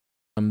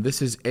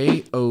This is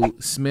A.O.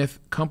 Smith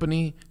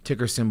Company,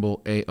 ticker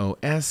symbol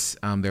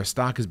AOS. Their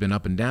stock has been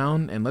up and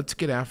down, and let's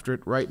get after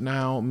it right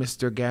now.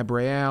 Mr.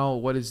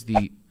 Gabriel, what is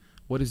the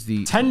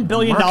 $10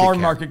 billion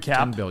market cap?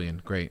 10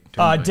 billion, great.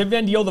 10 billion.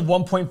 Dividend yield of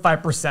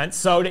 1.5%.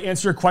 So to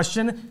answer your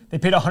question, they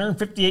paid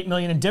 $158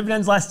 million in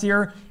dividends last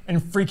year,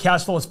 and free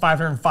cash flow was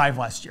 $505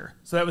 last year.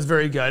 So that was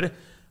very good.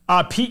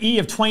 PE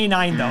of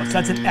 29 though, so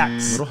that's an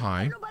X. A little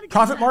high.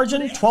 Profit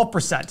margin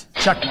 12%.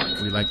 Check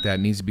mark. We like that.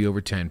 It needs to be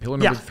over 10. Pillar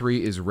number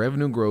 3 is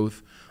revenue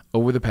growth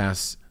over the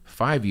past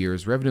 5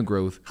 years. Revenue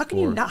growth. How can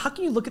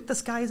you look at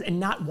this, guys, and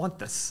not want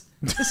this?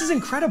 This is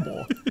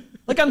incredible.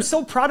 Like, I'm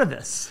so proud of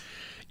this.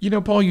 You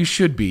know, Paul, you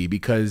should be,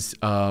 because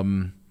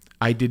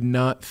I did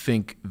not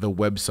think the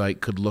website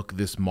could look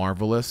this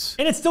marvelous.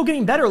 And it's still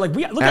getting better. Like,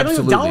 look at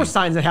the dollar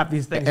signs that have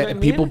these things. You know what I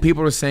mean?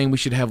 People are saying we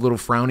should have little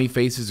frowny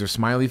faces or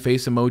smiley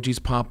face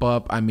emojis pop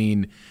up. I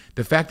mean,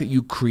 the fact that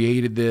you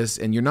created this,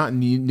 and you're not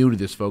new to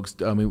this, folks.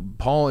 I mean,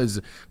 Paul is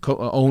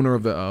owner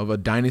of a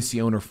dynasty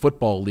owner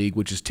football league,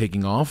 which is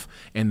taking off,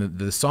 and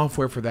the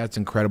software for that's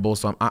incredible.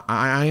 So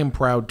I am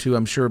proud too.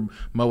 I'm sure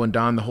Mo and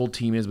Don, the whole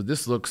team is, but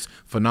this looks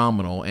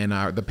phenomenal, and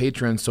the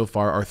patrons so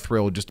far are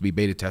thrilled just to be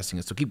beta testing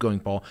it. So keep going,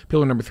 Paul.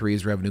 Pillar number 3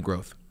 is revenue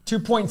growth.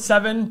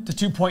 2.7 to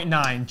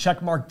 2.9,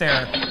 check mark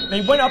there.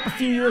 They went up a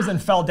few years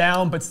and fell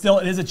down, but still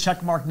it is a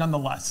check mark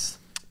nonetheless.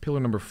 Pillar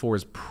number 4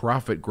 is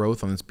profit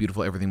growth on this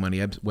beautiful Everything Money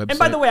website. And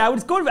by the way,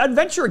 I'd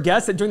venture a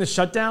guess that during the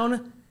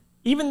shutdown,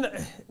 do you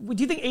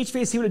think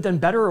HVAC would have done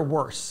better or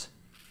worse?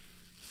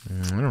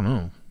 I don't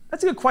know.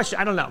 That's a good question.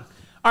 I don't know.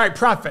 All right,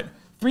 profit.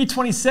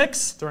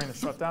 326. During the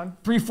shutdown?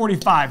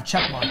 345,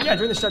 check mark. Yeah,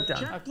 during the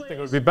shutdown. I think it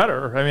would be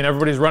better. I mean,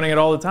 everybody's running it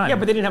all the time. Yeah,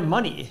 but they didn't have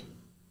money.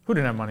 Who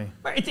didn't have money?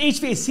 It's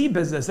HVAC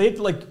business. They have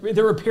to,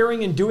 they're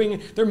repairing and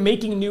they're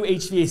making new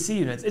HVAC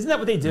units. Isn't that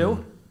what they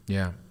do?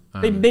 Yeah.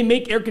 They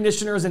make air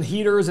conditioners and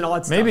heaters and all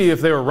that stuff. Maybe if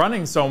they were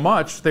running so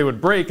much, they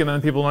would break, and then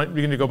people might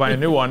begin to go buy a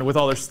new one with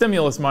all their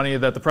stimulus money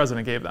that the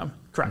president gave them.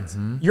 Correct.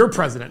 Your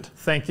president.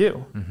 Thank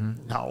you.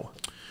 No.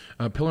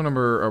 Pillar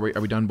number, are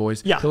we done,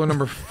 boys? Yeah. Pillar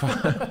number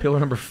 5. Pillar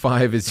number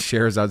 5 is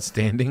shares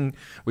outstanding.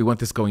 We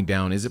want this going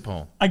down. Is it,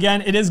 Paul?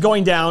 Again, it is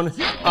going down.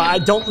 I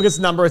don't look at this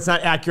number. It's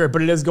not accurate,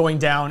 but it is going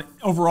down.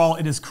 Overall,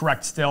 it is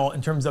correct still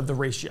in terms of the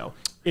ratio.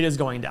 It is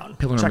going down.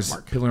 Pillar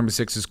Check number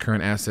 6 is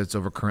current assets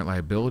over current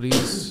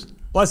liabilities.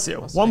 Bless you.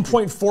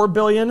 1.4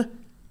 billion.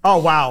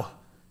 Oh, wow.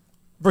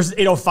 Versus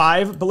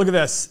 805. But look at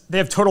this. They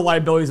have total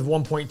liabilities of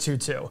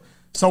 1.22.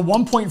 So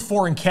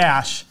 1.4 in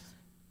cash.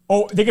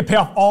 Oh, they could pay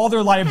off all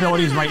their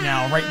liabilities right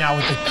now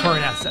with the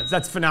current assets.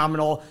 That's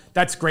phenomenal.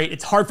 That's great.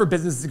 It's hard for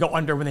businesses to go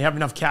under when they have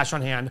enough cash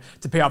on hand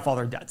to pay off all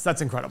their debts.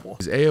 That's incredible.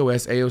 Is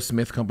AOS, A.O.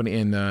 Smith Company,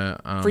 and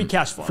free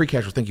cash flow. Free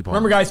cash flow. Thank you, Paul.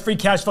 Remember, guys, free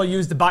cash flow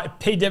used to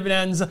pay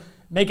dividends,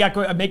 make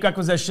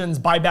acquisitions,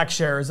 buy back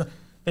shares.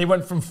 They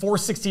went from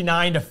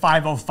 469 to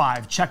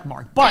 505, check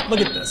mark. But look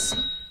at this.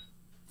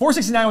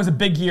 469 was a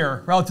big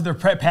year relative to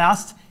their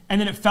past, and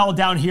then it fell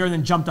down here and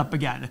then jumped up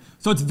again.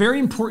 So it's very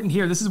important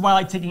here. This is why I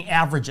like taking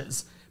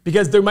averages,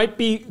 because there might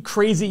be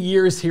crazy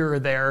years here or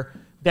there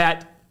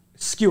that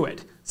skew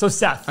it. So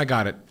Seth. I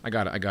got it.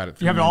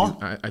 You have it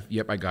all?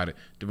 Yep, I got it.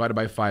 Divided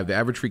by 5. The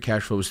average free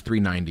cash flow is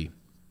 390.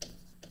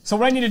 So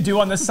what I need to do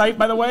on this site,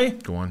 by the way,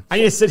 go on. I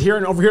need to sit here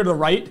and over here to the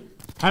right,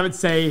 have it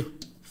say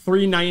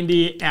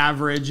 390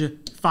 average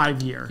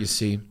 5-year. You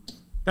see?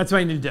 That's what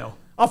I need to do.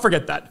 I'll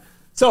forget that.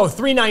 So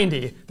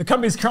 390. The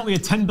company is currently a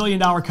 $10 billion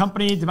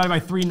company. Divided by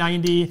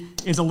 390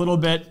 is a little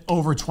bit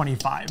over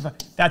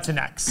 25. That's an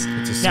X.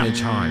 It's a smidge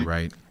high,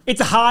 right?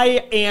 It's a high,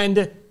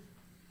 and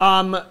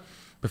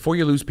before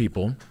you lose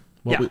people,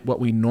 what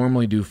we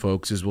normally do,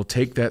 folks, is we'll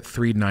take that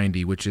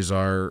 390, which is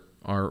our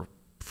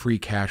free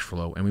cash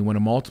flow, and we want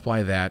to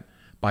multiply that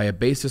by a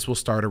basis we'll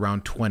start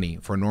around 20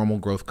 for a normal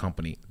growth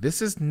company.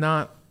 This is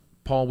not,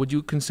 Paul, would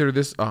you consider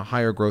this a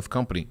higher growth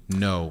company?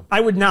 No.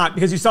 I would not,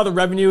 because you saw the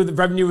revenue. The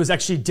revenue was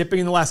actually dipping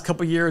in the last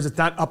couple of years. It's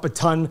not up a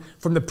ton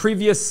from the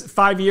previous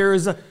 5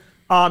 years.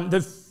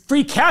 The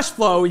free cash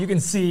flow, you can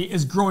see,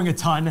 is growing a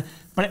ton,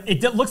 but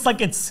it looks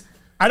like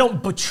I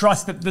don't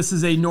trust that this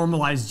is a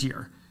normalized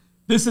year.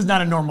 This is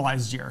not a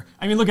normalized year.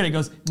 I mean, look at it. It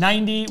goes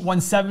 90,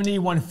 170,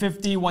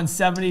 150,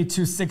 170,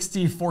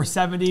 260,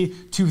 470,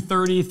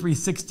 230,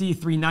 360,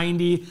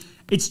 390.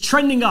 It's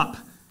trending up,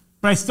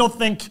 but I still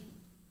think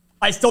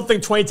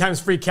 20 times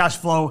free cash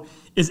flow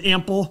is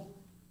ample.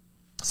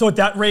 So at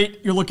that rate,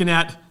 you're looking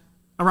at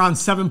around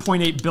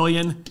 7.8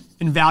 billion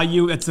in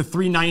value. That's the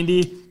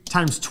 390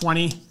 times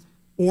 20,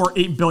 or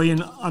 8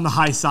 billion on the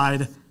high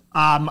side.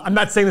 I'm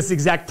not saying this is the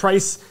exact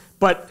price,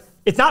 but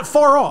it's not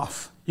far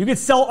off. You could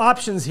sell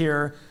options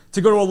here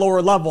to go to a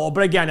lower level,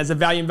 but again, as a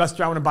value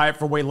investor, I want to buy it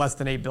for way less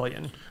than 8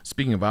 billion.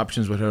 Speaking of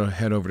options, we'll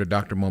head over to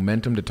Dr.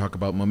 Momentum to talk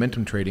about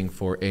momentum trading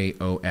for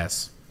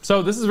AOS.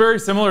 So this is very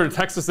similar to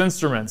Texas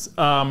Instruments.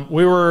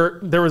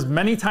 There was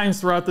many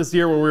times throughout this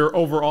year where we were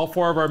over all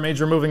 4 of our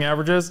major moving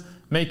averages,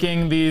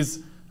 making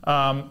these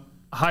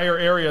higher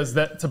areas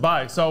to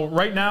buy. So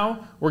right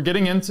now, we're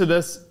getting into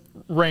this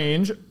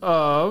range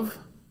of,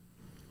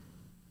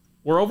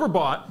 we're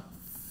overbought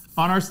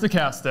on our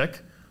stochastic.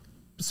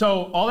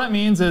 So all that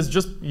means is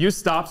just use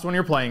stops when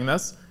you're playing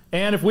this.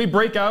 And if we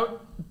break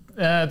out,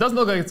 it doesn't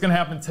look like it's going to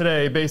happen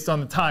today based on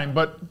the time,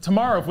 but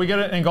tomorrow if we get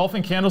an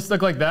engulfing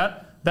candlestick like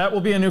that, that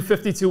will be a new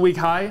 52-week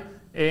high,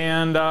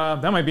 and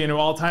that might be a new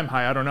all-time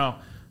high, I don't know.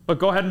 But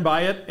go ahead and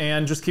buy it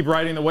and just keep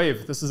riding the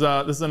wave. This is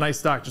a nice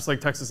stock, just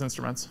like Texas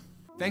Instruments.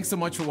 Thanks so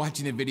much for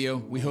watching the video.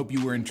 We hope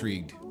you were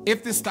intrigued.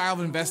 If this style of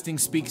investing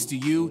speaks to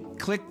you,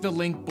 click the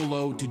link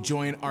below to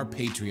join our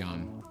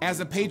Patreon. As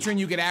a patron,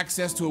 you get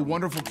access to a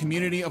wonderful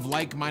community of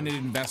like-minded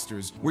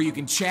investors where you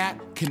can chat,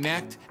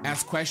 connect,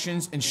 ask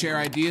questions, and share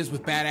ideas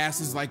with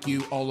badasses like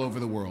you all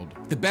over the world.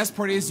 The best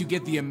part is you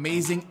get the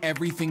amazing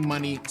Everything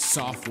Money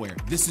software.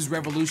 This is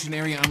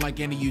revolutionary, unlike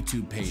any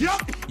YouTube page.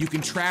 You can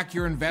track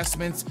your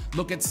investments,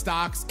 look at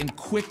stocks, and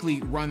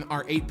quickly run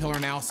our 8-pillar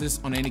analysis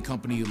on any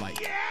company you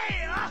like.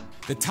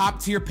 The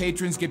top-tier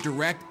patrons get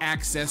direct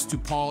access to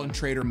Paul and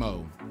Trader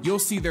Mo. You'll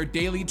see their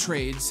daily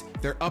trades,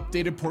 their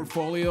updated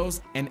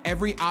portfolios, and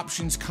every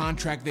options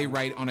contract they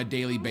write on a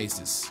daily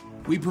basis.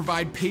 We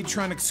provide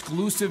Patreon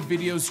exclusive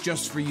videos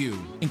just for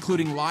you,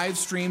 including live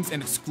streams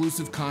and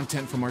exclusive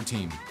content from our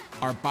team.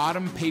 Our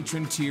bottom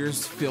patron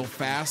tiers fill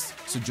fast,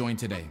 so join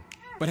today.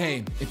 But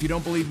hey, if you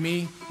don't believe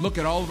me, look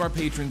at all of our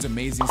patrons'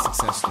 amazing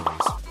success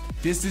stories.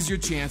 This is your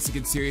chance to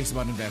get serious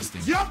about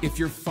investing. If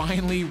you're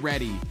finally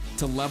ready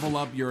to level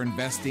up your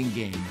investing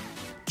game,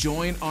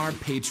 join our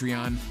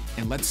Patreon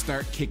and let's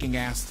start kicking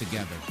ass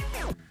together.